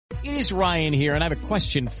is Ryan here, and I have a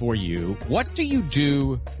question for you. What do you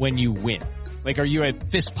do when you win? Like, are you a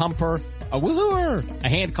fist pumper, a woo-hooer, a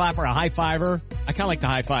hand clapper, a high-fiver? I kind of like the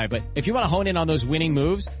high-five, but if you want to hone in on those winning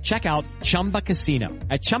moves, check out Chumba Casino.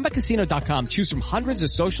 At ChumbaCasino.com, choose from hundreds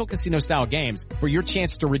of social casino-style games for your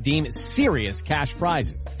chance to redeem serious cash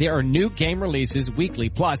prizes. There are new game releases weekly,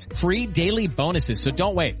 plus free daily bonuses. So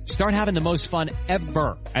don't wait. Start having the most fun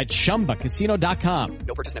ever at ChumbaCasino.com.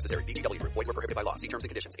 No purchase necessary. VGW. Void where prohibited by law. See terms and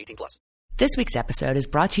conditions. 18+. This week's episode is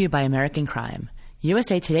brought to you by American Crime.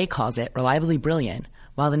 USA Today calls it reliably brilliant,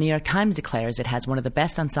 while the New York Times declares it has one of the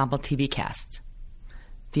best ensemble TV casts.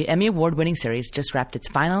 The Emmy Award-winning series just wrapped its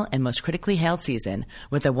final and most critically hailed season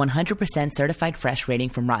with a 100% certified fresh rating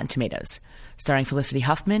from Rotten Tomatoes. Starring Felicity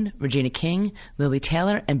Huffman, Regina King, Lily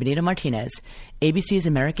Taylor, and Benito Martinez, ABC's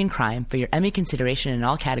American Crime for your Emmy consideration in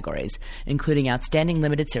all categories, including Outstanding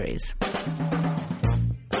Limited Series.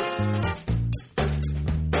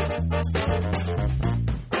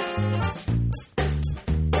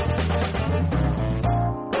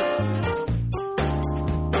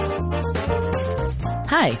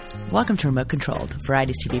 Hi, welcome to Remote Controlled,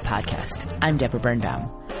 Variety's TV podcast. I'm Deborah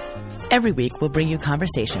Birnbaum. Every week, we'll bring you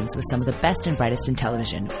conversations with some of the best and brightest in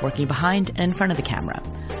television, working behind and in front of the camera.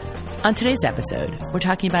 On today's episode, we're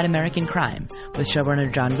talking about American Crime with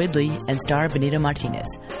showrunner John Ridley and star Benito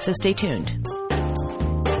Martinez, so stay tuned.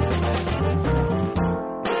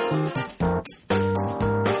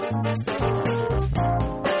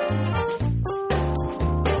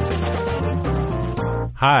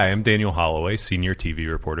 Hi, I'm Daniel Holloway, senior TV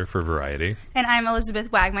reporter for Variety. And I'm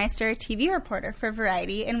Elizabeth Wagmeister, TV reporter for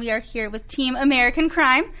Variety, and we are here with Team American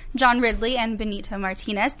Crime, John Ridley and Benito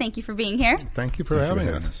Martinez. Thank you for being here. Thank you for having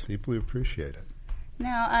us. Deeply appreciate it.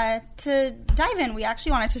 Now, to dive in, we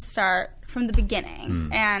actually wanted to start from the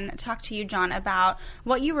beginning and talk to you, John, about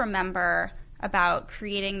what you remember about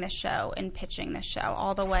creating the show and pitching the show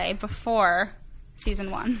all the way before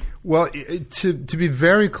Season 1. Well, to be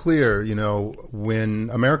very clear, you know,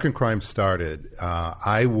 when American Crime started,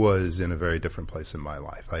 I was in a very different place in my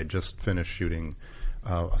life. I had just finished shooting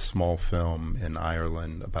a small film in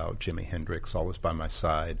Ireland about Jimi Hendrix, Always by My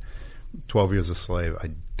Side, 12 Years a Slave.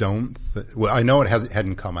 I know it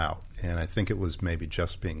hadn't come out, and I think it was maybe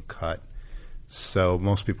just being cut, so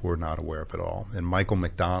most people were not aware of it all. And Michael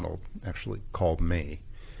McDonald actually called me,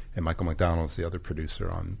 and Michael McDonald is the other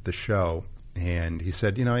producer on the show. And he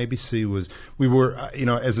said, you know, ABC we were, you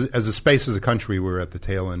know, as a space, as a country, we were at the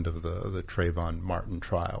tail end of the Trayvon Martin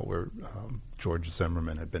trial where George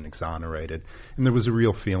Zimmerman had been exonerated. And there was a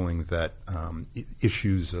real feeling that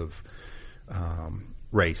issues of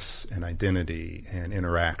race and identity and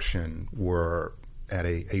interaction were at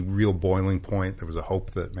a real boiling point. There was a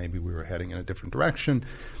hope that maybe we were heading in a different direction.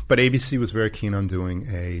 But ABC was very keen on doing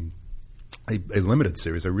a limited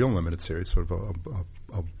series, a real limited series, sort of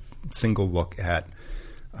a single look at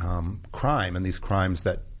crime and these crimes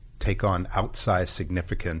that take on outsized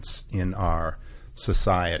significance in our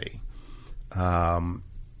society. And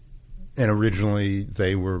originally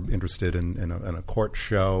they were interested in a court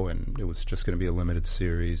show, and it was just going to be a limited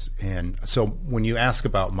series. And so when you ask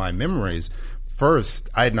about my memories, first,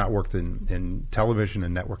 I had not worked in television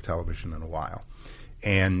and network television in a while.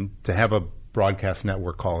 And to have a broadcast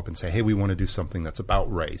network call up and say, hey, we want to do something that's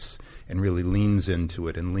about race and really leans into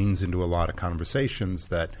it and leans into a lot of conversations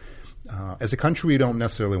that as a country we don't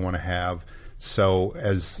necessarily want to have. So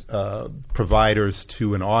as providers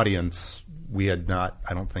to an audience, we had not,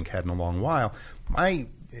 I don't think, had in a long while. My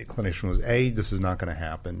inclination was, A, this is not going to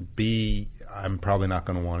happen. B, I'm probably not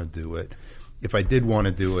going to want to do it. If I did want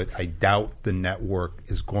to do it, I doubt the network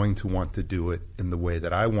is going to want to do it in the way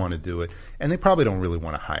that I want to do it, and they probably don't really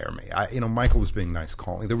want to hire me. Michael was being nice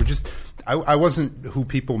calling. They were just, I wasn't who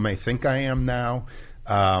people may think I am now.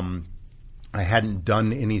 I hadn't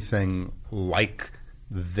done anything like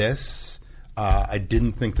this. I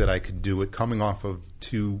didn't think that I could do it coming off of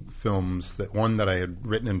two films, one that I had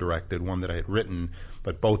written and directed, one that I had written,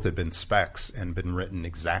 but both had been specs and been written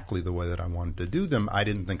exactly the way that I wanted to do them. I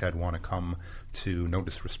didn't think I'd want to come to, no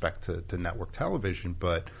disrespect to network television,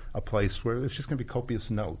 but a place where there's just going to be copious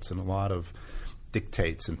notes and a lot of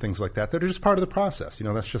dictates and things like that are just part of the process. You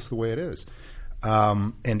know, that's just the way it is.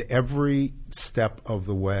 And every step of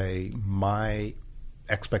the way, my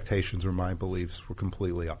expectations or my beliefs were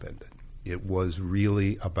completely upended. It was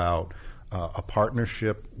really about a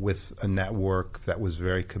partnership with a network that was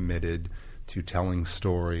very committed to telling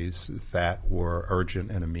stories that were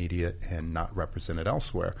urgent and immediate and not represented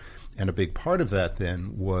elsewhere. And a big part of that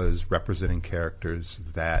then was representing characters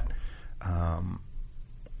that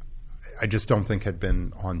I just don't think had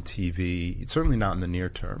been on TV, certainly not in the near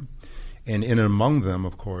term. and in and among them,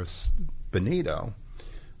 of course, Benito,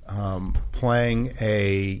 playing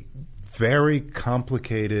a very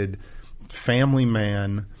complicated family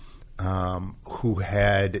man who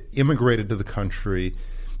had immigrated to the country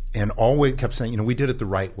and always kept saying, we did it the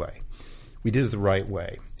right way. We did it the right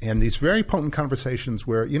way. And these very potent conversations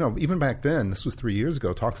where, even back then, this was 3 years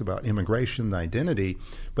ago, talks about immigration, identity,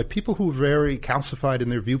 but people who were very calcified in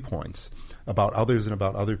their viewpoints about others and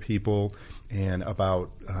about other people and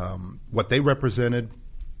about what they represented,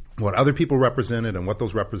 what other people represented, and what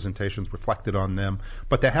those representations reflected on them.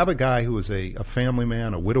 But to have a guy who was a family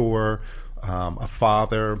man, a widower, a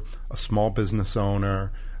father, a small business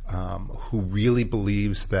owner, who really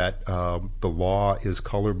believes that the law is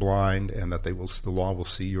colorblind and that the law will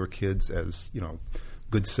see your kids as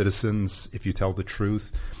good citizens if you tell the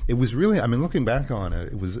truth. It was really, looking back on it,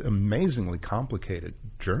 it was an amazingly complicated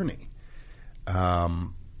journey.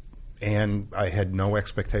 And I had no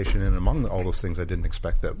expectation, and among all those things, I didn't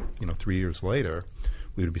expect that 3 years later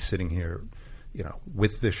we would be sitting here,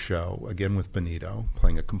 with this show again with Benito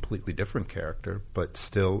playing a completely different character, but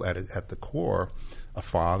still at the core, a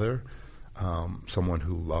father, someone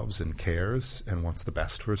who loves and cares and wants the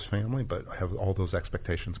best for his family, but have all those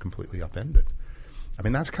expectations completely upended.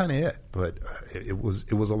 That's kind of it, but it was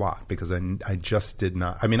a lot because I just did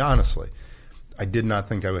not. Honestly, I did not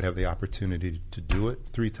think I would have the opportunity to do it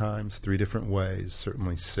 3 times, 3 different ways.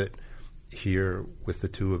 Certainly sit here with the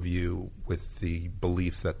two of you with the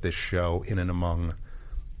belief that this show, in and among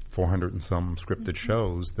 400 and some scripted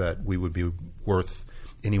shows, that we would be worth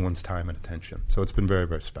anyone's time and attention. So it's been very,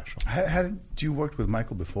 very special. Had you worked with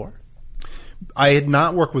Michael before? I had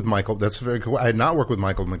not worked with Michael. That's very cool. I had not worked with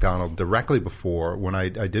Michael McDonald directly before. When I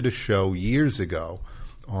did a show years ago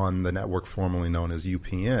on the network formerly known as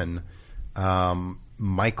UPN,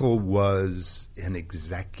 Michael was an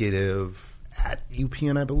executive at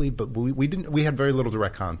UPN, I believe, but we had very little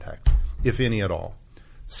direct contact, if any at all.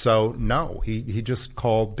 So no, he just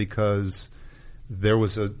called because there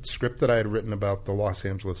was a script that I had written about the Los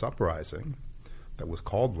Angeles uprising that was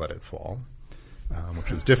called Let It Fall,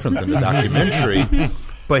 which was different than the documentary.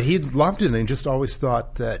 But he loved it, and he just always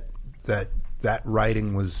thought that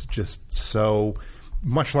writing was just so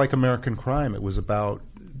much like American Crime. It was about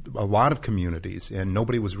a lot of communities, and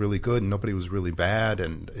nobody was really good and nobody was really bad,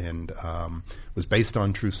 and was based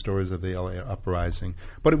on true stories of the LA uprising.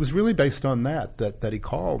 But it was really based on that he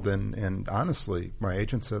called, and honestly, my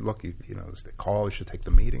agent said, "Look, they call, you should take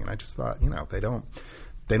the meeting." And I just thought, they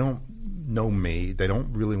don't know me, they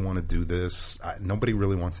don't really want to do this. Nobody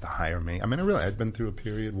really wants to hire me. I'd been through a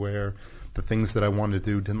period where the things that I wanted to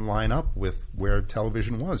do didn't line up with where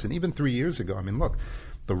television was, and even 3 years ago, look,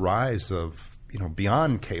 the rise of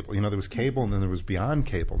beyond cable. There was cable and then there was beyond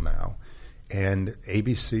cable now. And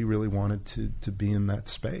ABC really wanted to be in that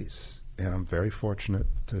space. And I'm very fortunate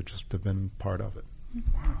to just have been part of it.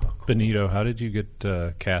 Wow. Cool. Benito, how did you get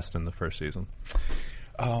cast in the first season?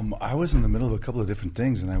 I was in the middle of a couple of different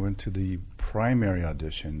things, and I went to the primary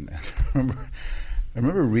audition. And I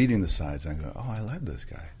remember reading the sides, and I go, I like this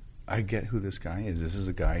guy. I get who this guy is. This is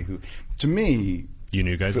a guy who, to me... You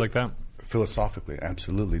knew guys like that? Philosophically,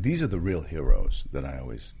 absolutely. These are the real heroes that I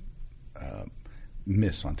always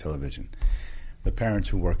miss on television. The parents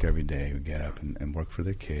who work every day, who get up and work for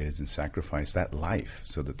their kids and sacrifice that life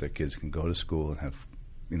so that their kids can go to school and have,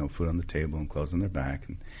 food on the table and clothes on their back.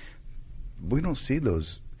 And we don't see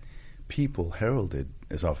those people heralded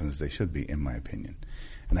as often as they should be, in my opinion.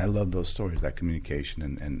 And I love those stories, that communication.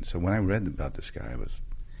 And so when I read about this guy,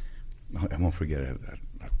 I won't forget it.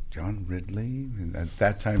 John Ridley. And at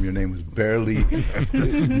that time, your name was barely...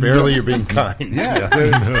 barely you're being kind.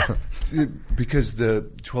 Yeah. Because the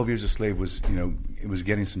 12 Years a Slave was, it was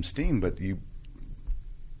getting some steam, but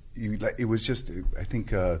it was just, I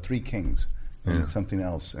think, Three Kings and something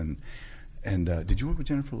else. And did you work with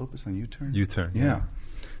Jennifer Lopez on U-Turn? U-Turn, yeah.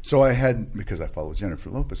 So I had, because I followed Jennifer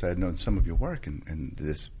Lopez, I had known some of your work, and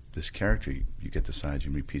this character, you get the sides,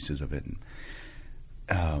 you read pieces of it,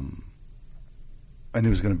 and it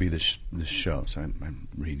was going to be this show, so I'm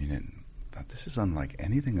reading it and thought, this is unlike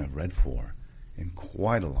anything I've read for in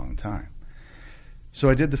quite a long time. So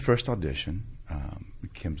I did the first audition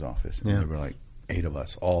at Kim's office, and there were like 8 of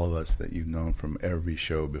us, all of us that you've known from every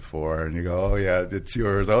show before, and you go, oh yeah, it's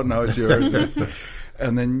yours. Oh no, it's yours.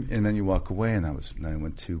 and then you walk away, and then I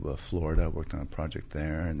went to Florida, worked on a project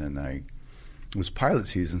there, and then it was pilot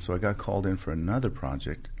season, so I got called in for another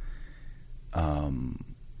project.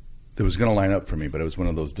 That was going to line up for me, but it was one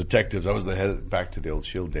of those detectives. I was the head, back to the old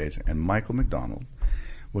S.H.I.E.L.D. days, and Michael McDonald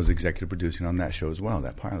was executive producing on that show as well,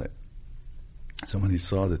 that pilot. So when he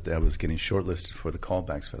saw that I was getting shortlisted for the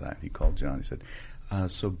callbacks for that, he called John. He said,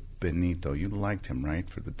 So Benito, you liked him, right,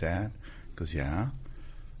 for the dad? He goes, yeah.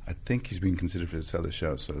 I think he's being considered for this other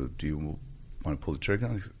show, so do you want to pull the trigger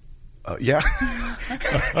on it? Yeah.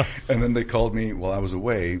 And then they called me while I was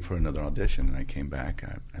away for another audition, and I came back.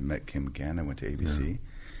 I met Kim again. I went to ABC. Yeah.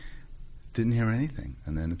 Didn't hear anything.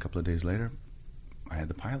 And then a couple of days later, I had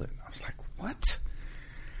the pilot. I was like, what?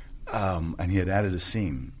 And he had added a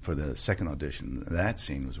scene for the second audition. That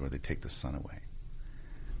scene was where they take the son away.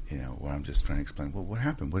 You know, where I'm just trying to explain, well, what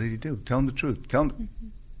happened? What did he do? Tell him the truth. Tell him,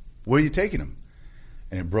 where are you taking him?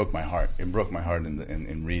 And it broke my heart. It broke my heart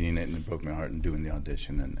in reading it, and it broke my heart in doing the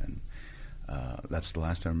audition. And that's the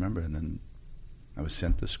last I remember. And then I was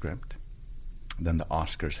sent the script. Then the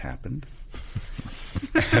Oscars happened.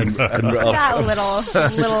 and that little yeah.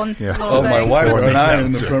 little Oh, my thing. wife and I are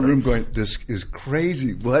in the front room going, this is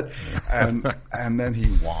crazy. What? And then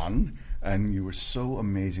he won. And you were so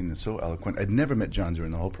amazing and so eloquent. I'd never met John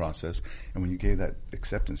during the whole process. And when you gave that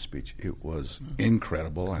acceptance speech, it was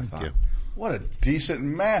incredible. I thought, what a decent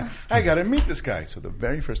man. I got to meet this guy. So the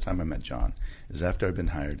very first time I met John is after I'd been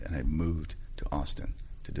hired and I moved to Austin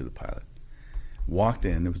to do the pilot. Walked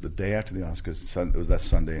in. It was the day after the Oscars. It was that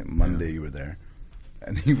Sunday. Monday you were there.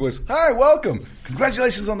 And he was, hi, welcome.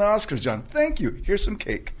 Congratulations on the Oscars, John. Thank you. Here's some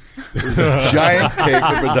cake. It was a giant cake.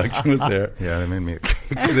 The production was there. Yeah, they made me a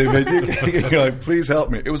cake. They made you a cake. And you're like, please help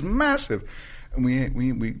me. It was massive. And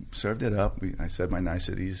we served it up. I said my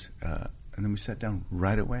niceties. And then we sat down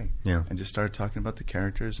right away. Yeah. And just started talking about the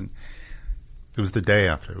characters. And it was the day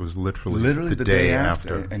after. It was literally the day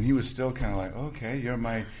after. And he was still kind of like, okay, you're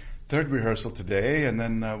my third rehearsal today. And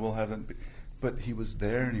then we'll have that. But he was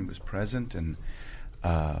there and he was present. And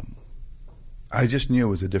I just knew it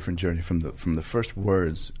was a different journey from the first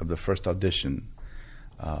words of the first audition.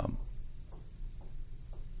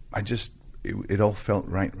 It all felt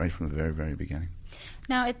right from the very, very beginning.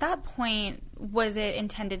 Now, at that point, was it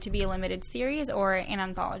intended to be a limited series or an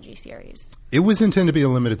anthology series? It was intended to be a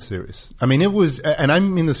limited series. I mean, it was, and I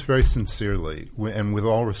mean this very sincerely, and with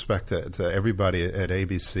all respect to everybody at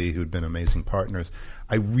ABC who'd been amazing partners.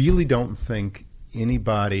 I really don't think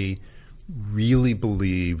anybody really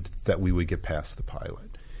believed that we would get past the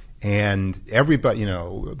pilot. And everybody, you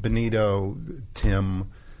know, Benito,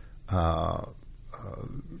 Tim,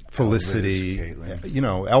 Felicity, Elvis, you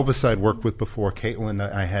know, Elvis I'd worked with before, Caitlin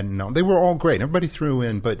I hadn't known. They were all great. Everybody threw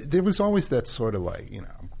in, but there was always that sort of like, you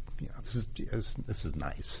know, this is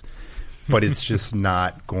nice, but it's just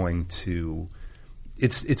not going to,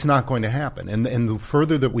 it's not going to happen. And the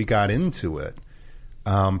further that we got into it,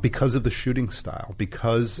 because of the shooting style,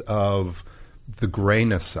 because of the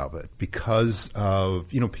grayness of it, because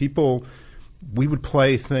of, you know, people, we would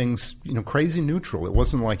play things, you know, crazy neutral. It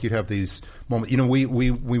wasn't like you'd have these moments. You know, we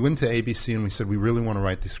went to ABC and we said we really want to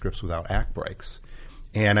write these scripts without act breaks.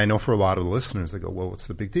 And I know for a lot of the listeners, they go, well, what's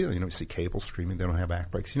the big deal? You know, you see cable streaming, they don't have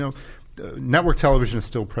act breaks. You know, network television is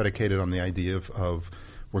still predicated on the idea of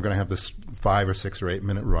we're going to have this 5 or 6 or 8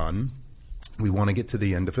 minute run. We want to get to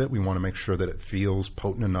the end of it. We want to make sure that it feels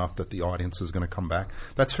potent enough that the audience is going to come back.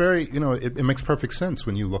 That's very, you know, it makes perfect sense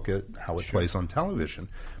when you look at how it plays on television.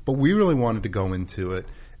 But we really wanted to go into it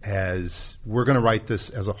as we're going to write this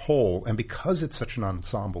as a whole. And because it's such an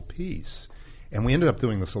ensemble piece, and we ended up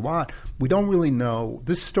doing this a lot, we don't really know.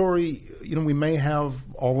 This story, you know, we may have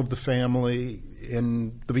all of the family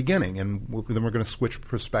in the beginning, and then we're going to switch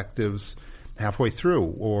perspectives halfway through,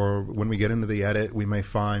 or when we get into the edit, we may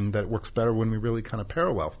find that it works better when we really kind of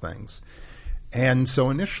parallel things. And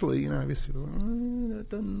so initially, you know, obviously, I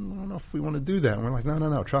don't know if we want to do that. And we're like,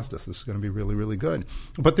 no, trust us. This is going to be really, really good.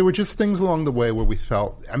 But there were just things along the way where we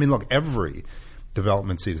felt, I mean, look, every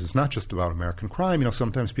development season, it's not just about American Crime. You know,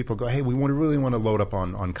 sometimes people go, hey, we really want to load up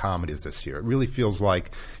on comedies this year. It really feels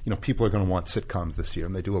like, you know, people are going to want sitcoms this year.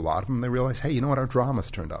 And they do a lot of them. And they realize, hey, you know what, our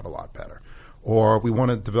dramas turned out a lot better. Or we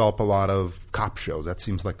want to develop a lot of cop shows. That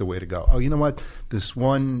seems like the way to go. Oh, you know what? This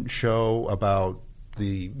one show about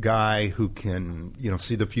the guy who can, you know,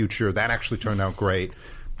 see the future, that actually turned out great.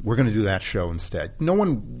 We're going to do that show instead. No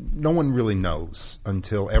one really knows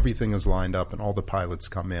until everything is lined up and all the pilots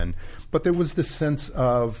come in. But there was this sense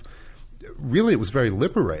of, really, it was very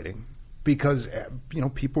liberating because, you know,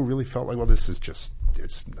 people really felt like, well, this is just,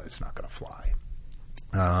 it's not going to fly.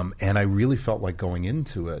 And I really felt like going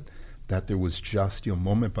into it, that there was just, you know,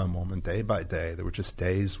 moment by moment, day by day, there were just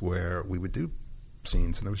days where we would do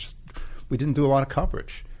scenes and we didn't do a lot of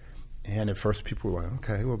coverage. And at first people were like,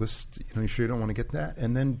 okay, well, this, you know, you sure you don't want to get that?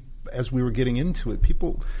 And then as we were getting into it,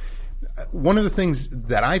 one of the things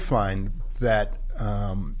that I find that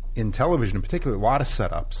in television in particular, a lot of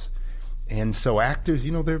setups. And so actors,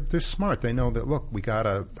 you know, they're smart. They know that, look,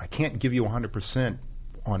 I can't give you 100%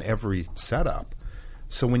 on every setup.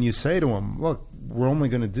 So when you say to them, look, we're only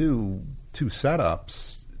going to do 2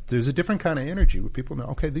 setups, there's a different kind of energy where people know,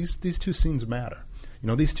 okay, these 2 scenes matter.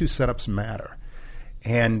 These 2 setups matter.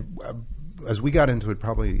 And as we got into it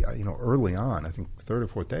probably, early on, I think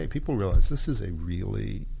 3rd or 4th day, people realized this is a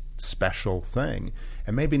really special thing.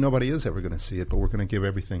 And maybe nobody is ever going to see it, but we're going to give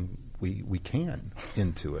everything we can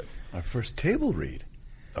into it. Our first table read.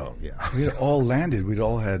 Oh, yeah. We had all landed. We'd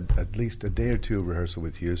all had at least a day or 2 of rehearsal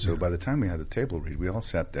with you. So by the time we had the table read, we all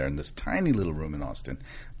sat there in this tiny little room in Austin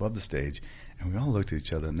above the stage, and we all looked at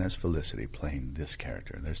each other, and there's Felicity playing this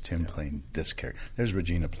character. There's Tim playing this character. There's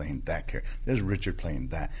Regina playing that character. There's Richard playing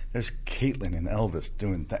that. There's Caitlin and Elvis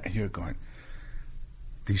doing that. And you're going,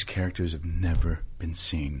 these characters have never been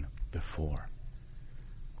seen before.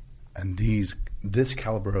 And this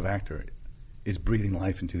caliber of actor is breathing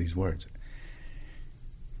life into these words.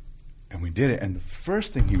 And we did it. And the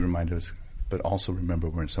first thing he reminded us, but also remember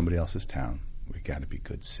we're in somebody else's town. We got to be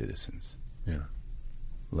good citizens. Yeah.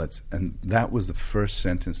 And that was the first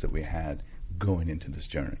sentence that we had going into this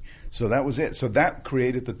journey. So that was it. So that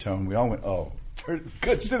created the tone. We all went, oh,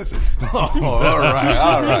 good citizen.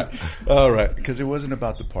 Oh, all right. Because it wasn't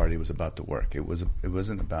about the party. It was about the work. It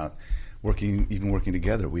wasn't about working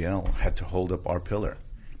together. We all had to hold up our pillar.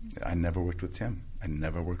 I never worked with Tim. I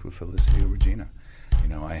never worked with Felicity or Regina.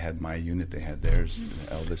 I had my unit. They had theirs.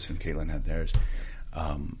 Elvis and Caitlin had theirs.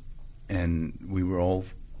 And we were all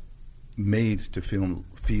made to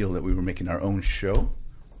feel that we were making our own show,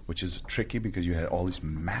 which is tricky because you had all these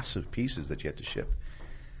massive pieces that you had to ship.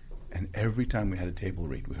 And every time we had a table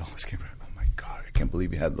read, we always came back, oh my God, I can't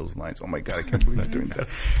believe you had those lines. Oh my God, I can't believe you're doing that.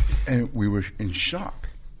 And we were in shock.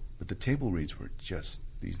 But the table reads were just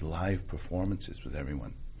these live performances with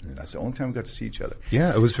everyone. And that's the only time we got to see each other.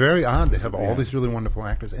 Yeah, it was very odd to have all these really wonderful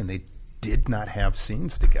actors, and they did not have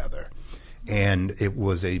scenes together. And it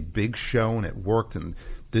was a big show, and it worked, and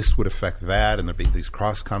this would affect that, and there'd be these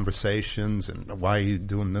cross conversations, and why are you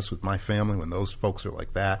doing this with my family when those folks are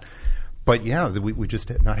like that? But yeah, we just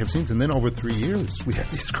did not have scenes. And then over 3 years, we had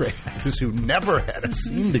these great actors who never had a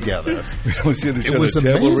scene together. We don't see each other's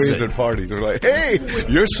table reads at parties. We're like, hey,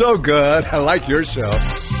 you're so good. I like your show.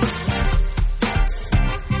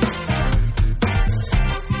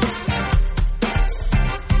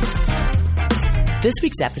 This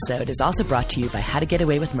week's episode is also brought to you by How to Get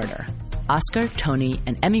Away with Murder. Oscar, Tony,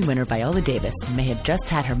 and Emmy winner Viola Davis may have just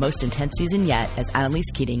had her most intense season yet as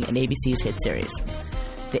Annalise Keating in ABC's hit series.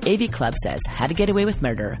 The AV Club says How to Get Away with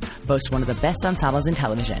Murder boasts one of the best ensembles in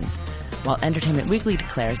television, while Entertainment Weekly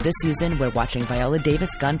declares this season we're watching Viola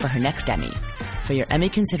Davis gun for her next Emmy, for your Emmy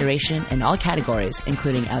consideration in all categories,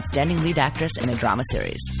 including Outstanding Lead Actress in a Drama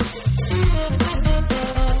Series.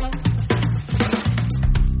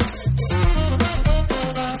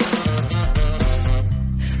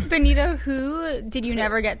 Benito, who did you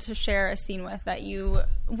never get to share a scene with that you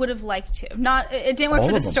would have liked to? Not, it didn't work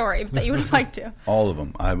for the story, but that you would have liked to. All of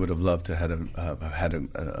them. I would have loved to have had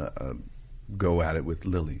a go at it with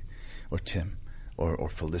Lily, or Tim, or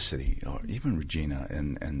Felicity, or even Regina.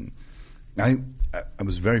 And I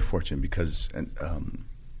was very fortunate because,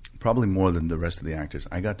 probably more than the rest of the actors,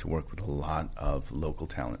 I got to work with a lot of local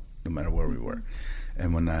talent, no matter where we were.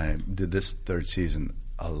 And when I did this 3rd season,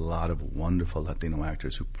 a lot of wonderful Latino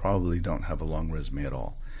actors who probably don't have a long resume at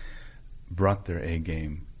all brought their A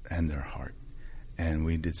game and their heart. And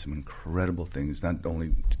we did some incredible things, not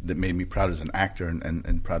only that made me proud as an actor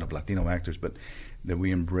and proud of Latino actors, but that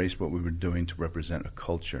we embraced what we were doing to represent a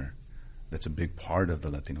culture that's a big part of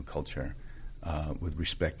the Latino culture with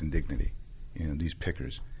respect and dignity. These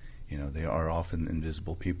pickers, they are often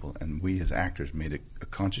invisible people. And we as actors made a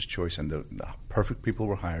conscious choice, and the perfect people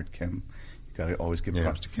were hired. Kim, got to always give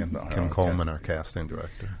props to Kim. Kim Coleman, our casting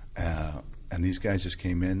director. And these guys just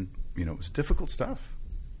came in. It was difficult stuff.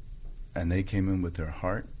 And they came in with their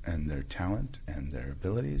heart and their talent and their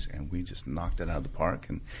abilities, and we just knocked it out of the park.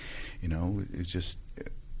 And, it's just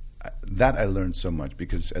that I learned so much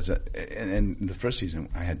because in the first season,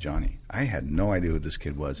 I had Johnny. I had no idea who this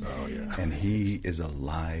kid was. Oh, yeah. And he is a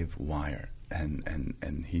live wire.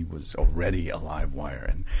 And he was already a live wire.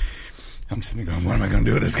 And I'm sitting there going, what am I going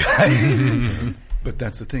to do with this guy? But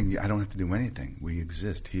that's the thing. I don't have to do anything. We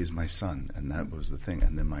exist. He is my son, and that was the thing.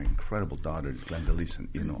 And then my incredible daughter, Glenda Leeson,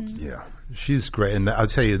 Yeah, she's great. And I'll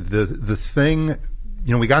tell you, the thing,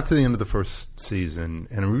 we got to the end of the first season,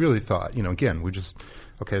 and we really thought, again, we just,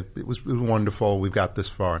 okay, it was wonderful. We've got this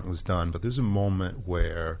far, and it was done. But there's a moment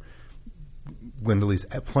where Glenda Lee's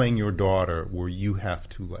playing your daughter where you have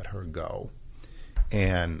to let her go.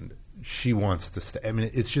 And she wants to stay. I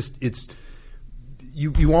mean,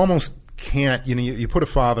 you almost can't, you put a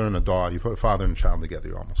father and a daughter, you put a father and a child together,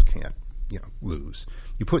 you almost can't lose.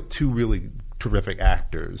 You put two really terrific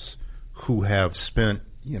actors who have spent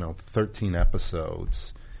 13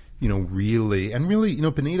 episodes, really,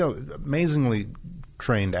 Benito, amazingly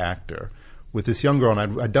trained actor, with this young girl,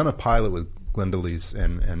 and I'd done a pilot with Glenda Leese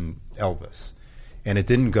and Elvis, and it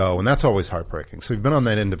didn't go, and that's always heartbreaking. So you've been on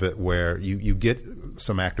that end of it where you get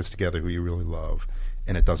some actors together who you really love,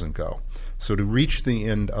 and it doesn't go. So to reach the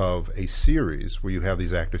end of a series where you have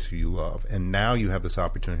these actors who you love, and now you have this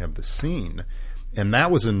opportunity to have the scene, and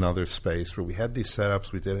that was another space where we had these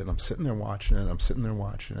setups, we did it, and I'm sitting there watching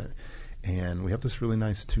it, and we have this really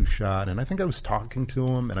nice 2-shot, and I think I was talking to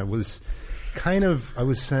him, and I was sort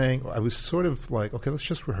of like, okay, let's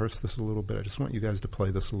just rehearse this a little bit. I just want you guys to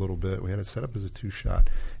play this a little bit. We had it set up as a 2-shot.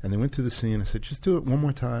 And they went through the scene. I said, just do it one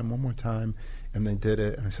more time. And they did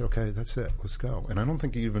it. And I said, okay, that's it. Let's go. And I don't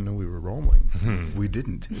think you even knew we were rolling. We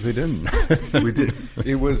didn't. They didn't. We did.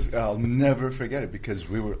 It was, I'll never forget it, because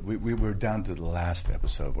we were down to the last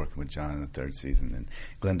episode working with John in the 3rd season. And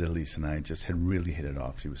Glenda Leese and I just had really hit it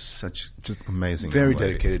off. She was just amazing. Very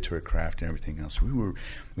dedicated to her craft and everything else.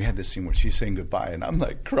 We had this scene where she's saying goodbye, and I'm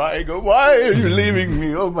like crying, oh, why are you leaving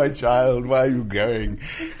me? Oh, my child, why are you going?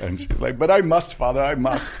 And she's like, but I must, Father, I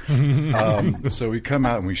must. So we come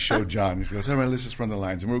out and we show John. He goes, all right, let's just run the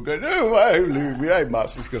lines. And we're going, no, why are you leaving me? I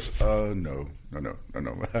must. He goes, no.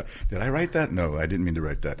 Did I write that? No, I didn't mean to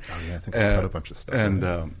write that. Oh, yeah, I think I cut a bunch of stuff. And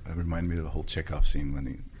it reminded me of the whole Chekhov scene when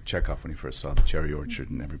he first saw the cherry orchard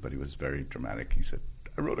and everybody was very dramatic. He said,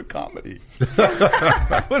 I wrote a comedy.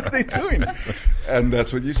 What are they doing? And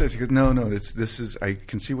that's what you said. He goes, no, this is, I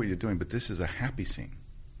can see what you're doing, but this is a happy scene.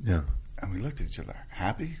 Yeah. And we looked at each other,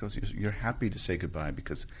 happy? He goes, you're happy to say goodbye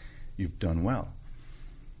because you've done well.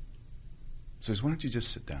 So he says, why don't you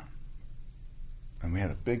just sit down? And we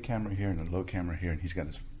had a big camera here and a low camera here, and he's got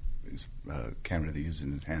his camera that he uses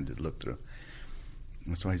in his hand to look through.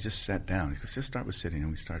 And so I just sat down. He goes, just start with sitting,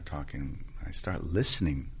 and we start talking. I start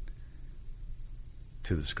listening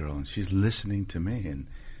to this girl, and she's listening to me,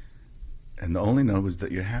 and the only note was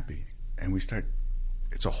that you're happy. And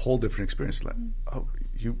it's a whole different experience. Like, oh,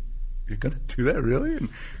 you're going to do that, really? And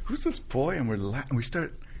who's this boy? And we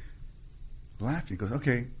start laughing. He goes,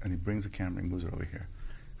 okay. And he brings the camera and moves it over here.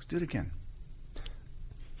 Let's do it again.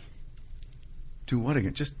 Do what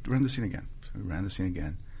again? Just run the scene again. So we ran the scene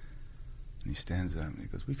again. And he stands up and he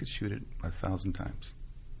goes, we could shoot it 1,000 times.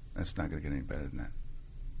 That's not going to get any better than that.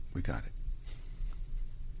 We got it.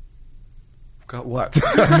 Got what?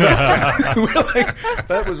 We're like,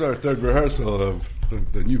 that was our 3rd rehearsal of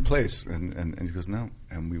the new place. And he goes, no.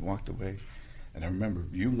 And we walked away. And I remember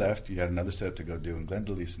you left. You had another setup to go do. And Glenda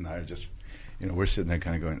Leese and I are just, we're sitting there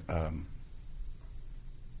kind of going,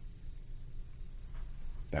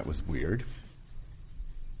 that was weird.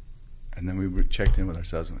 And then we checked in with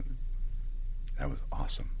ourselves and went, that was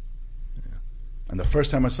awesome. Yeah. And the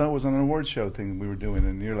first time I saw it was on an award show thing we were doing,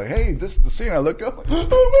 and you're like, hey, this is the scene. I look up, oh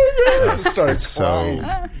my God. It's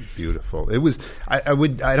so beautiful. It was, I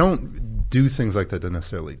don't do things like that to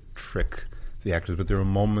necessarily trick the actors, but there are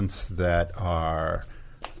moments that are,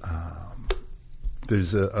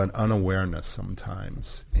 there's an unawareness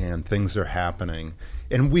sometimes, and things are happening.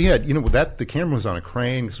 And we had, the camera was on a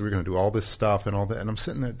crane because we were going to do all this stuff and all that. And I'm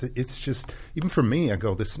sitting there. It's just, even for me, I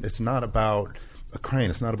go, it's not about a crane.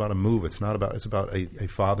 It's not about a move. It's about a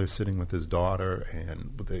father sitting with his daughter,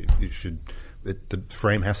 and the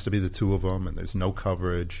frame has to be the two of them, and there's no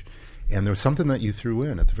coverage. And there was something that you threw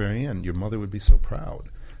in at the very end. Your mother would be so proud.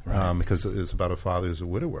 Right. Because it was about a father who's a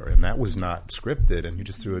widower, and that was not scripted, and you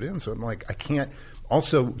just threw it in. So I'm like, I can't.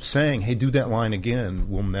 Also, saying, hey, do that line again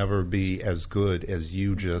will never be as good as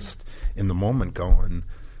you just in the moment going,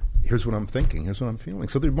 here's what I'm thinking, here's what I'm feeling.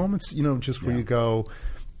 So there are moments, just where you go,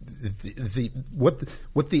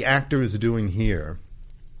 what the actor is doing here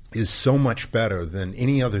is so much better than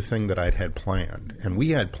any other thing that I'd had planned. And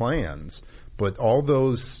we had plans, but all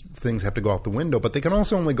those things have to go out the window. But they can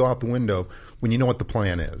also only go out the window when you know what the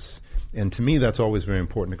plan is. And to me, that's always very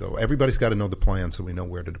important to go. Everybody's got to know the plan so we know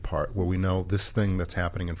where to depart, where we know this thing that's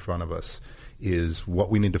happening in front of us is what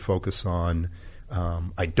we need to focus on.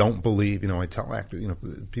 I don't believe, I tell actors,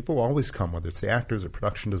 people always come, whether it's the actors or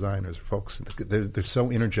production designers or folks, they're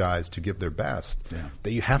so energized to give their best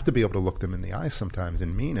that you have to be able to look them in the eye sometimes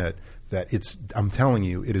and mean it, that I'm telling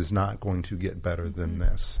you, it is not going to get better than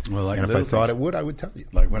this. Well, and if I thought it would, I would tell you.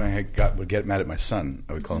 Like when I would get mad at my son,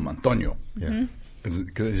 I would call him Antonio. Yeah.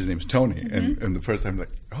 Because his name's Tony, and the first time,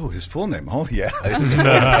 like, oh, his full name. Oh, yeah. His full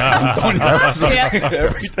name. Antonio.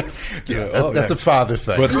 Every time. That's a father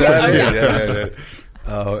thing. But that,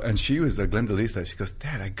 and she was, Glenda Leese, she goes,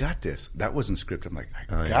 Dad, I got this. That wasn't scripted. I'm like,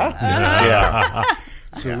 I got this? Yeah.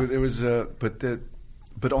 So there was,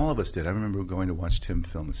 But all of us did. I remember going to watch Tim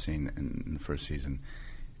film a scene in the first season,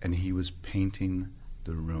 and he was painting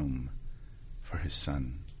the room for his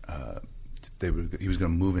son. He was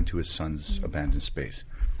going to move into his son's abandoned space.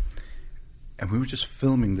 And we were just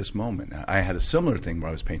filming this moment. I had a similar thing where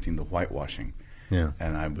I was painting the whitewashing. Yeah.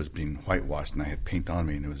 And I was being whitewashed, and I had paint on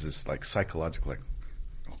me, and it was this like psychological, like,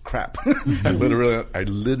 oh crap! I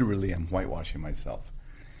literally am whitewashing myself.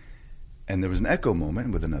 And there was an echo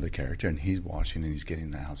moment with another character, and he's washing and he's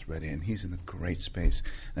getting the house ready, and he's in a great space.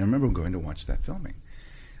 And I remember going to watch that filming,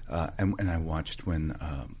 and I watched when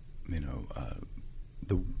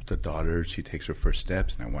the daughter, she takes her first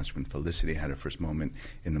steps, and I watched when Felicity had her first moment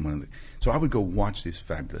in one of the. So I would go watch these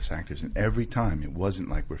fabulous actors, and every time it wasn't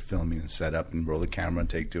like we're filming and set up and roll the camera and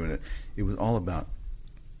take two, and it was all about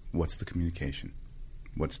what's the communication,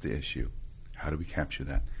 what's the issue, how do we capture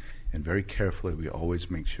that, and very carefully we always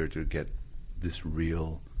make sure to get this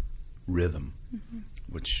real rhythm,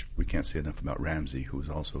 which we can't say enough about Ramsey, who was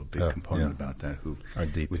also a big component about that, who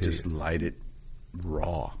would just light it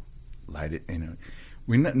raw,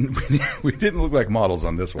 We didn't look like models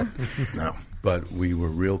on this one, no. But we were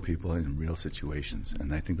real people in real situations,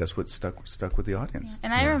 and I think that's what stuck with the audience.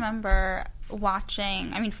 And I remember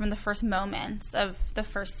watching, from the first moments of the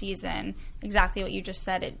first season, exactly what you just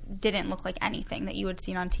said. It didn't look like anything that you had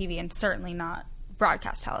seen on TV, and certainly not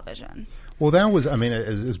broadcast television. Well, that was,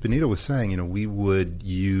 as Benita was saying, we would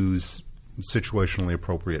use situationally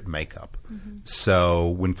appropriate makeup. So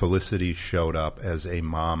when Felicity showed up as a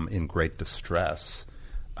mom in great distress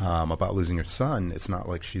about losing her son, it's not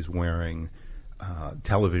like she's wearing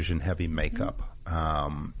television-heavy makeup.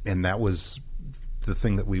 And that was the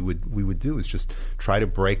thing that we would do, is just try to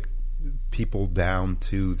break people down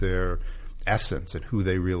to their essence and who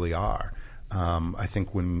they really are. I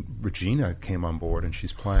think when Regina came on board and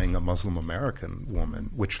she's playing a Muslim American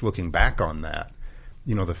woman, which looking back on that,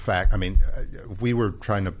 the fact, if we were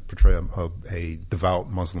trying to portray a devout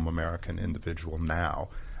Muslim American individual now,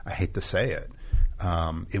 I hate to say it,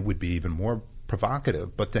 it would be even more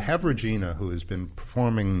provocative. But to have Regina, who has been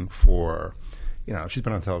performing for, she's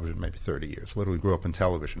been on television maybe 30 years, literally grew up in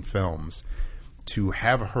television films, to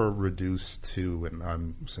have her reduced to,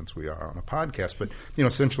 and since we are on a podcast, but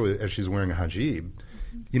essentially as she's wearing a hijab,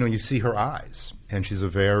 you see her eyes, and she's a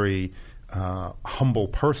very humble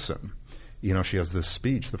person. She has this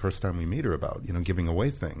speech the first time we meet her about giving away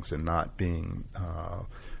things and not being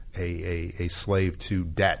a slave to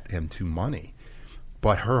debt and to money,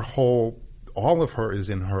 but all of her is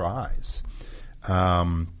in her eyes.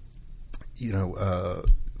 Your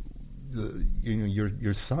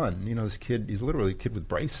son, this kid, he's literally a kid with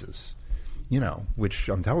braces, which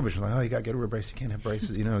on television, like, oh, you got to get her a brace, you can't have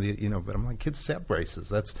braces, but I'm like, kids have braces.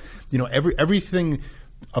 That's, everything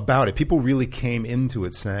about it. People really came into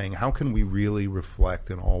it saying, how can we really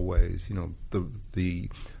reflect in all ways, the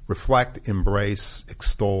reflect, embrace,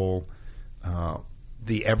 extol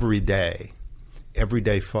the everyday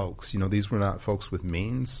folks. These were not folks with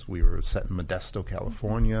means. We were set in Modesto,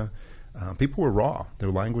 California. People were raw.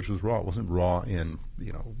 Their language was raw. It wasn't raw in,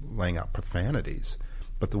 laying out profanities,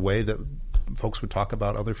 but the way that folks would talk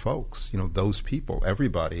about other folks, those people,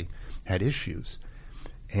 everybody had issues.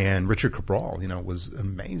 And Richard Cabral, was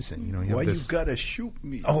amazing. Why you gotta shoot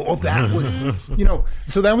me? Oh, that was,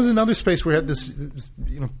 so that was another space where we had this,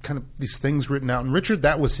 kind of these things written out. And Richard,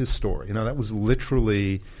 that was his story. That was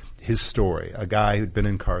literally his story. A guy who'd been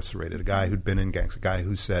incarcerated, a guy who'd been in gangs, a guy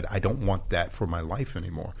who said, I don't want that for my life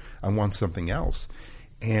anymore. I want something else.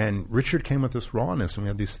 And Richard came with this rawness, and we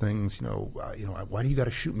had these things, why do you got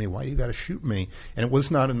to shoot me? Why do you got to shoot me? And it was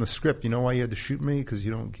not in the script. You know why you had to shoot me? Because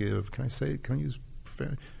you don't give, can I use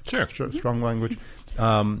strong language?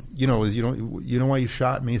 You know why you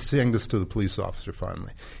shot me? He's saying this to the police officer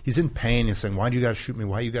finally. He's in pain. He's saying, why do you got to shoot me?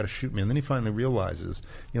 Why you got to shoot me? And then he finally realizes,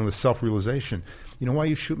 the self-realization, why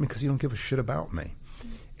you shoot me? Because you don't give a shit about me.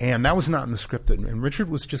 And that was not in the script. And Richard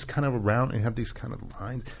was just kind of around and had these kind of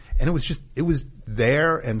lines. And it was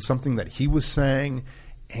there and something that he was saying.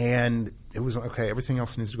 And it was, okay, everything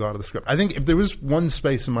else needs to go out of the script. I think if there was one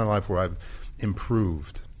space in my life where I've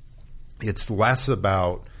improved, it's less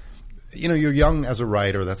about, you're young as a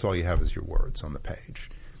writer, that's all you have is your words on the page.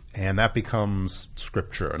 And that becomes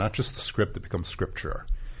scripture. Not just the script, it becomes scripture.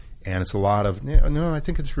 And it's a lot of, I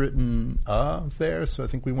think it's written there, so I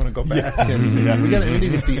think we want to go back. And we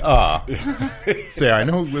need to get the there. I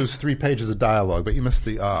know it was 3 pages of dialogue, but you missed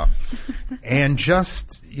the And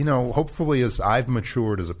just, hopefully as I've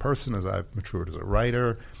matured as a person, as I've matured as a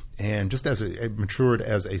writer, and just as I matured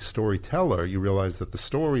as a storyteller, you realize that the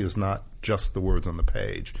story is not just the words on the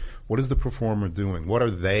page. What is the performer doing? What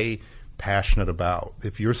are they passionate about,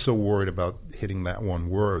 if you're so worried about hitting that one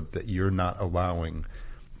word that you're not allowing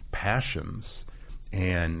passions,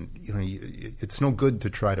 and it's no good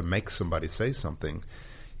to try to make somebody say something.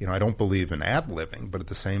 I don't believe in ad-libbing, but at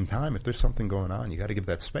the same time, if there's something going on, you got to give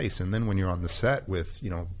that space. And then when you're on the set with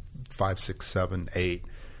 5, 6, 7, 8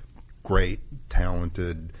 great,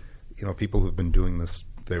 talented, people who've been doing this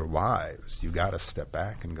their lives, you got to step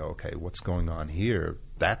back and go, okay, what's going on here?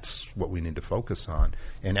 That's what we need to focus on.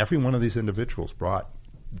 And every one of these individuals brought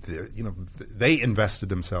they invested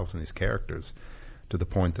themselves in these characters to the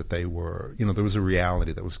point that they were, there was a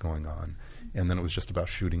reality that was going on. And then it was just about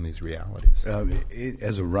shooting these realities.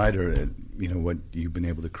 As a writer, what you've been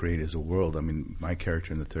able to create as a world. I mean, my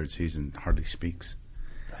character in the 3rd season hardly speaks.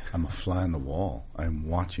 I'm a fly on the wall. I'm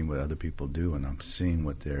watching what other people do, and I'm seeing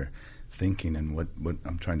what they're thinking and what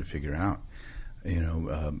I'm trying to figure out.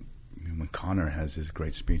 When Connor has his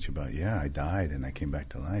great speech about, I died and I came back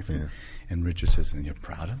to life, and Richard says, and you're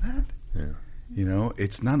proud of that? Yeah.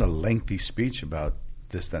 It's not a lengthy speech about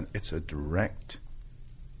this, that. It's a direct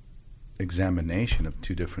examination of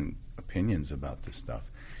 2 different opinions about this stuff.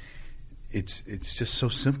 It's just so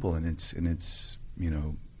simple in its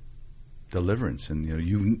deliverance, and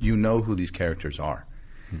you know who these characters are.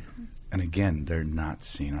 Mm-hmm. And again, they're not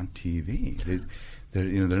seen on TV.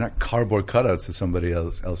 They're not cardboard cutouts of somebody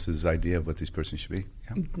else's idea of what these persons should be.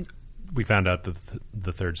 Yeah. We found out that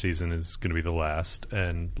the 3rd season is going to be the last,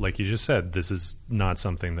 and like you just said, this is not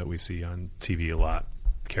something that we see on TV a lot.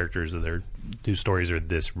 Characters whose stories are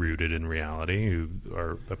this rooted in reality, who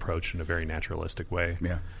are approached in a very naturalistic way.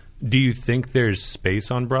 Yeah. Do you think there's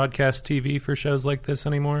space on broadcast TV for shows like this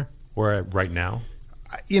anymore, or right now?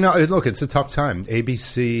 Look, it's a tough time.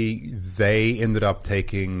 ABC, they ended up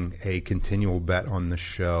taking a continual bet on the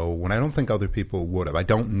show when I don't think other people would have. I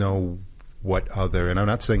don't know what other, and I'm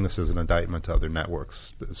not saying this as an indictment to other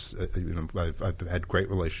networks. I've had great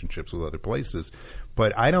relationships with other places,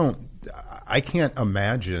 but I can't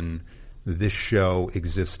imagine this show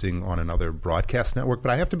existing on another broadcast network.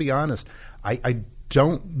 But I have to be honest, I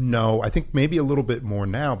don't know. I think maybe a little bit more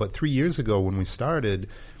now, but 3 years ago when we started,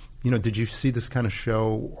 did you see this kind of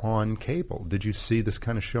show on cable? Did you see this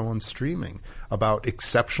kind of show on streaming about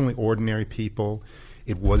exceptionally ordinary people?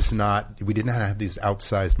 We did not have these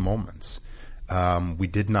outsized moments. We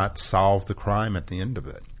did not solve the crime at the end of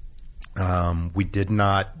it. We did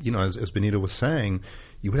not, as Benita was saying,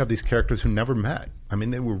 you would have these characters who never met. I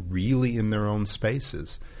mean, they were really in their own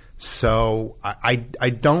spaces. So I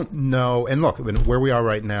don't know. And look, where we are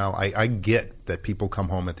right now, I get that people come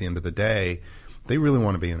home at the end of the day, they really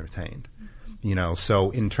want to be entertained.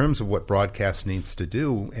 So in terms of what broadcast needs to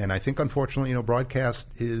do, and I think unfortunately, broadcast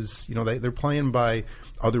is, they're playing by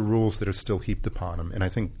other rules that are still heaped upon them, and I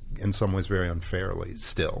think in some ways very unfairly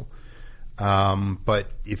still.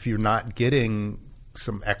 But if you're not getting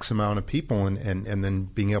some X amount of people and then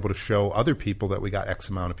being able to show other people that we got X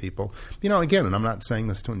amount of people, again, and I'm not saying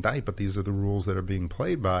this to indict, but these are the rules that are being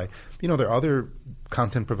played by, there are other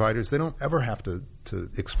content providers, they don't ever have to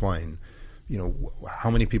explain how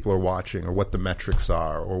many people are watching or what the metrics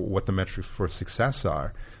are or what the metrics for success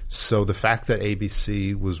are. So the fact that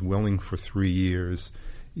ABC was willing for 3 years,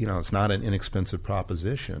 it's not an inexpensive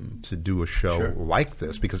proposition to do a show like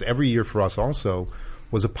this, because every year for us also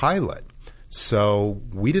was a pilot. So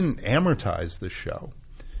we didn't amortize the show,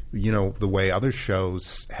 the way other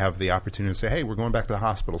shows have the opportunity to say, hey, we're going back to the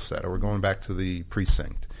hospital set or we're going back to the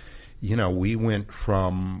precinct. We went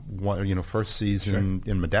from first season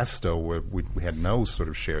in Modesto where we had no sort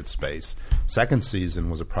of shared space. Second season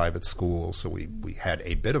was a private school, so we had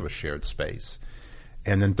a bit of a shared space.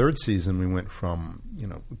 And then 3rd season we went from,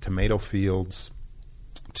 tomato fields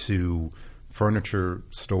to furniture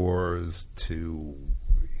stores to,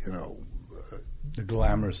 the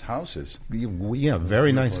glamorous houses. Yeah,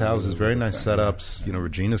 very nice houses, very nice setups.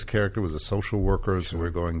 Regina's character was a social worker, so we're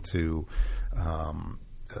going to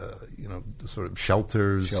sort of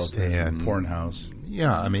shelters and porn house.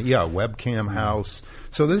 Yeah, webcam house.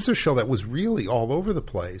 So this is a show that was really all over the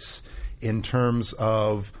place in terms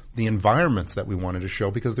of the environments that we wanted to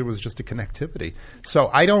show, because there was just a connectivity. So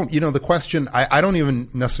I don't, the question, I don't even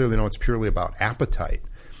necessarily know it's purely about appetite.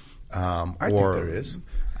 I think there is.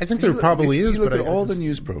 I think there probably is. You look at all the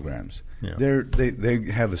news programs. Yeah.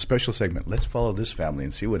 They have a special segment. Let's follow this family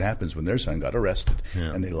and see what happens when their son got arrested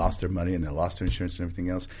and they lost their money and they lost their insurance and everything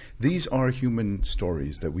else. These are human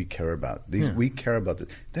stories that we care about. We care about.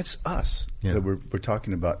 That's us that we're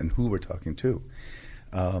talking about and who we're talking to.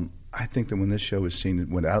 I think that when this show is seen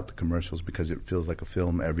without the commercials, because it feels like a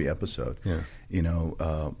film every episode,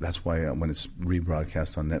 that's why when it's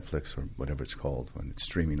rebroadcast on Netflix or whatever it's called, when it's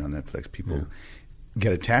streaming on Netflix, people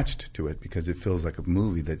get attached to it because it feels like a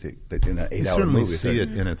movie that in an 8-hour You certainly movie. see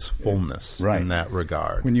it in its fullness Right. in that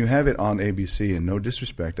regard. When you have it on ABC, and no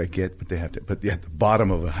disrespect, I get, but they have to. But at the bottom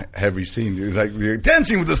of a heavy scene, you're like you're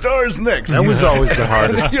dancing with the stars next. That was always the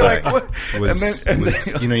hardest You're thing. like, what?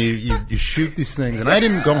 Was, you know, you shoot these things, and I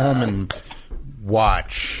didn't go home and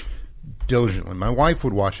watch diligently. My wife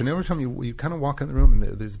would watch, and every time you kind of walk in the room,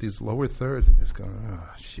 and there's these lower thirds, and you just go, oh,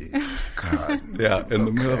 jeez, God. Yeah, in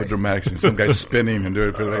the middle of a dramatic scene, some guy's spinning and doing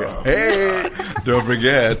it for like, hey, don't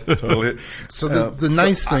forget. Totally. So the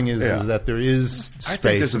nice thing is that there is I think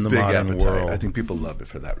space there's in a the big modern appetite. world. I think people love it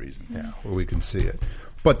for that reason. Yeah, where we can see it.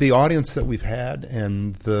 But the audience that we've had,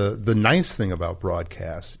 and the nice thing about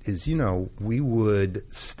broadcast is, you know, we would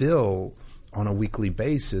still, on a weekly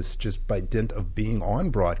basis, just by dint of being on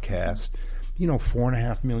broadcast, you know,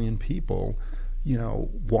 4.5 million people, you know,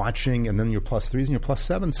 watching, and then your +3s and your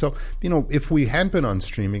 +7s. So, you know, if we had been on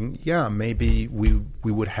streaming, yeah, maybe we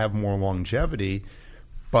would have more longevity.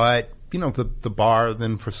 But, you know, the bar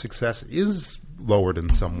then for success is lowered in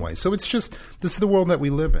some way. So it's just, this is the world that we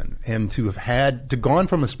live in. And to have gone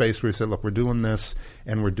from a space where we said, look, we're doing this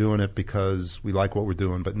and we're doing it because we like what we're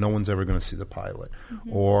doing, but no one's ever going to see the pilot.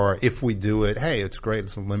 Or if we do it, hey, it's great,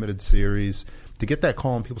 it's a limited series. To get that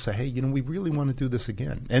call and people say, hey, you know, we really want to do this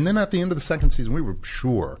again. And then at the end of the second season, we were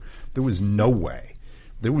sure there was no way.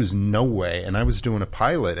 There was no way. And I was doing a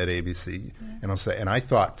pilot at ABC, and I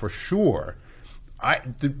thought for sure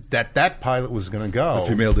that pilot was going to go. A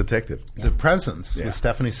female detective. The Presence with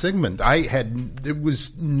Stephanie Sigmund. There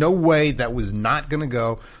was no way that was not going to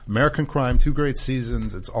go. American Crime, 2 great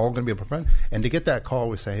seasons. It's all going to be a And to get that call,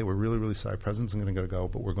 we say, hey, we're really, really sorry. Presence isn't going to go,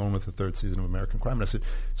 but we're going with the 3rd season of American Crime. And I said,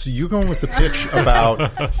 so you're going with the pitch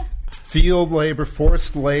about field labor,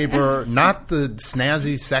 forced labor, not the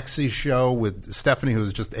snazzy, sexy show with Stephanie,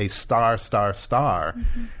 who's just a star.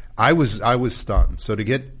 I was stunned. So to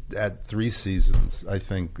get at 3 seasons, I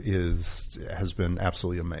think has been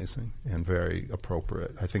absolutely amazing and very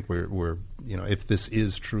appropriate. I think we're you know, if this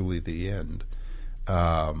is truly the end,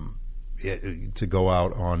 to go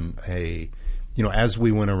out on a, you know, as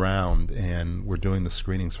we went around and we're doing the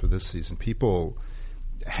screenings for this season, people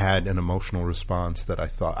had an emotional response that I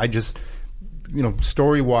thought you know,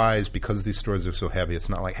 story-wise, because these stories are so heavy, it's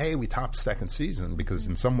not like, hey, we topped 2nd season, because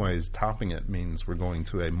in some ways topping it means we're going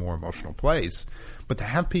to a more emotional place. But to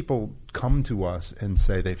have people come to us and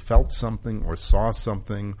say they felt something or saw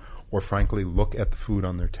something or frankly look at the food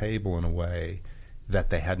on their table in a way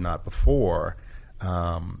that they had not before,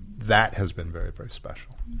 that has been very, very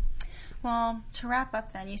special. Well, to wrap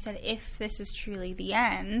up then, you said if this is truly the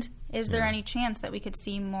end, is there any chance that we could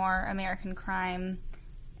see more American Crime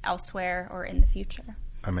elsewhere or in the future?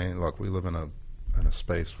 I mean, look, we live in a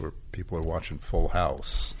space where people are watching Full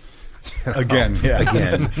House. You know,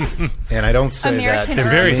 Again. And I don't say American that.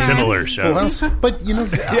 They're very Crime. similar shows. Full House, but, you know,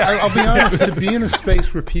 I'll be honest, to be in a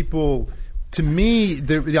space where people, to me,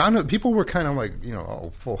 I know people were kind of like, you know,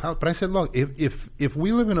 oh, Full House. But I said, look, if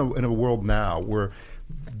we live in a world now where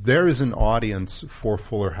there is an audience for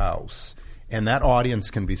Fuller House, and that audience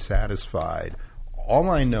can be satisfied, all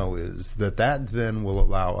I know is that then will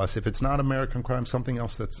allow us, if it's not American Crime, something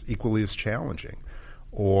else that's equally as challenging.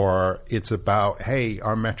 Or it's about, hey,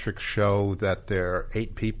 our metrics show that there are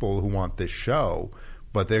 8 people who want this show,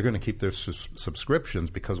 but they're going to keep their subscriptions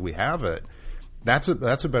because we have it. That's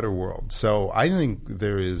a better world. So I think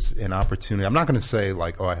there is an opportunity. I'm not going to say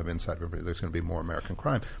like, oh, I have inside information. There's going to be more American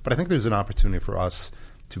Crime, but I think there's an opportunity for us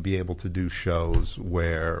to be able to do shows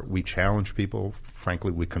where we challenge people.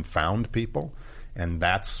 Frankly, we confound people. And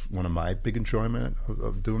that's one of my big enjoyment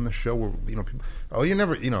of doing the show. Where, you know, people, oh, you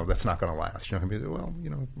never, you know, that's not going to last. You're not going to be, well, you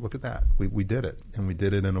know, look at that. We did it, and we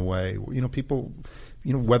did it in a way. You know, people,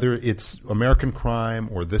 you know, whether it's American Crime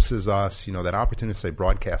or This Is Us, you know, that opportunity to say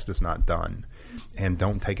broadcast is not done, and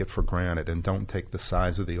don't take it for granted, and don't take the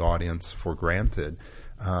size of the audience for granted.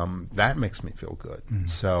 That makes me feel good.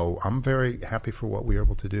 So I'm very happy for what we were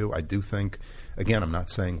able to do. I do think, again, I'm not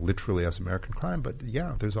saying literally as American Crime, but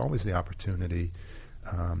yeah, there's always the opportunity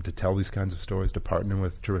to tell these kinds of stories, to partner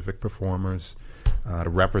with terrific performers, to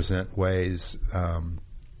represent ways that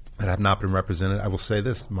have not been represented. I will say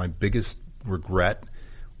this, my biggest regret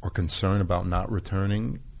or concern about not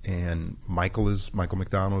returning, and Michael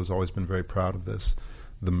McDonald has always been very proud of this,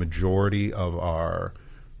 the majority of our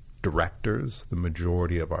directors, the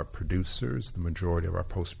majority of our producers, the majority of our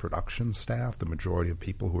post-production staff, the majority of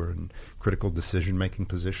people who are in critical decision-making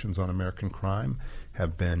positions on American Crime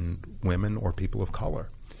have been women or people of color.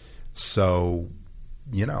 So,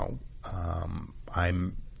 you know,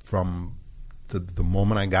 I'm from the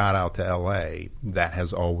moment I got out to L.A., that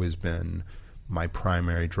has always been my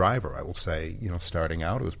primary driver. I will say, starting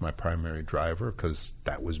out, it was my primary driver because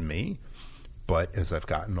that was me. But as I've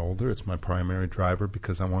gotten older, it's my primary driver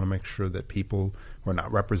because I want to make sure that people who are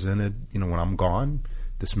not represented, when I'm gone,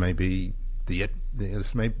 this may be I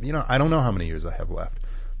don't know how many years I have left.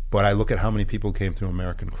 But I look at how many people came through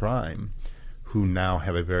American Crime who now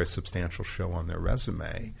have a very substantial show on their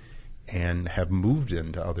resume and have moved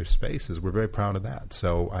into other spaces. We're very proud of that.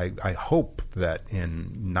 So I hope that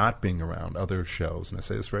in not being around other shows, and I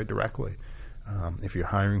say this very directly, if you're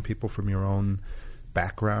hiring people from your own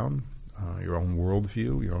background, your own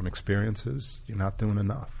worldview, your own experiences, you're not doing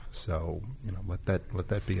enough. So let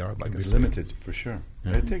that be our legacy. Be limited for sure.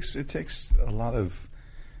 Yeah. It takes a lot of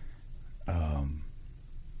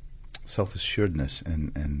self-assuredness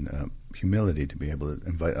and humility to be able to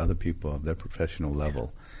invite other people of their professional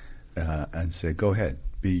level and say, "Go ahead,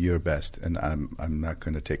 be your best." And I'm not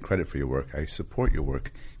going to take credit for your work. I support your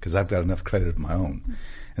work because I've got enough credit of my own.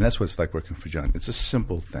 And that's what it's like working for John. It's a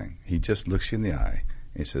simple thing. He just looks you in the eye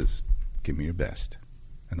and he says, "Give me your best,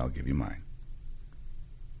 and I'll give you mine."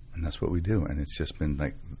 And that's what we do. And it's just been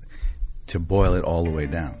like to boil it all the way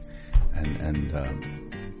down. And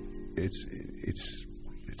it's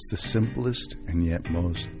the simplest and yet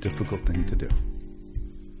most difficult thing to do.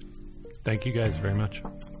 Thank you guys very much.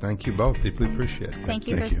 Thank you both. Deeply appreciate it. Thank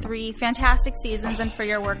you for 3 fantastic seasons and for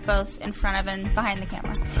your work both in front of and behind the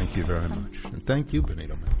camera. Thank you very much. And thank you,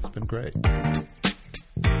 Benito. It's been great.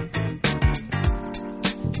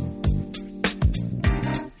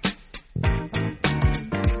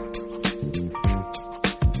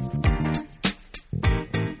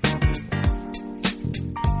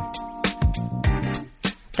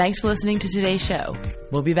 Thanks for listening to today's show.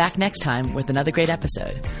 We'll be back next time with another great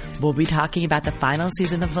episode. We'll be talking about the final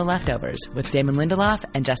season of The Leftovers with Damon Lindelof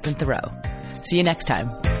and Justin Theroux. See you next time.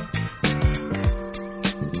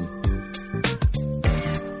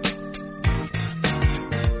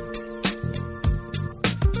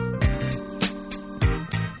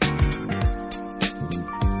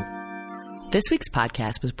 This week's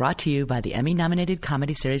podcast was brought to you by the Emmy-nominated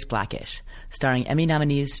comedy series Blackish, starring Emmy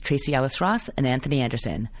nominees Tracee Ellis Ross and Anthony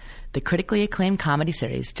Anderson. The critically acclaimed comedy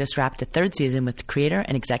series just wrapped a 3rd season with creator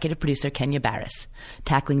and executive producer Kenya Barris,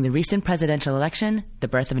 tackling the recent presidential election, the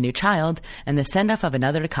birth of a new child, and the send-off of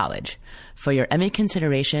another to college. For your Emmy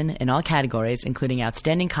consideration in all categories, including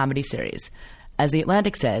Outstanding Comedy Series. As The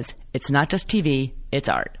Atlantic says, it's not just TV, it's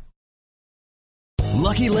art.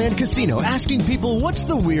 Lucky Land Casino, asking people, what's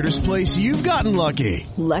the weirdest place you've gotten lucky?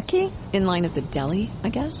 Lucky? In line at the deli, I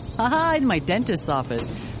guess? Aha, in my dentist's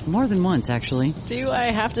office. More than once, actually. Do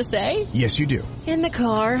I have to say? Yes, you do. In the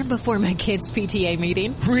car before my kids' PTA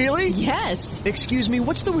meeting. Really? Yes. Excuse me,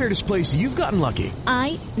 what's the weirdest place you've gotten lucky?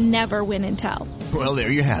 I never win and tell. Well, there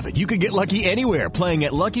you have it. You can get lucky anywhere, playing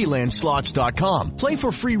at LuckyLandSlots.com. Play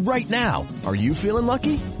for free right now. Are you feeling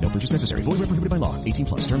lucky? No purchase necessary. Void where prohibited by law.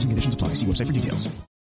 18+. Terms and conditions apply. See website for details.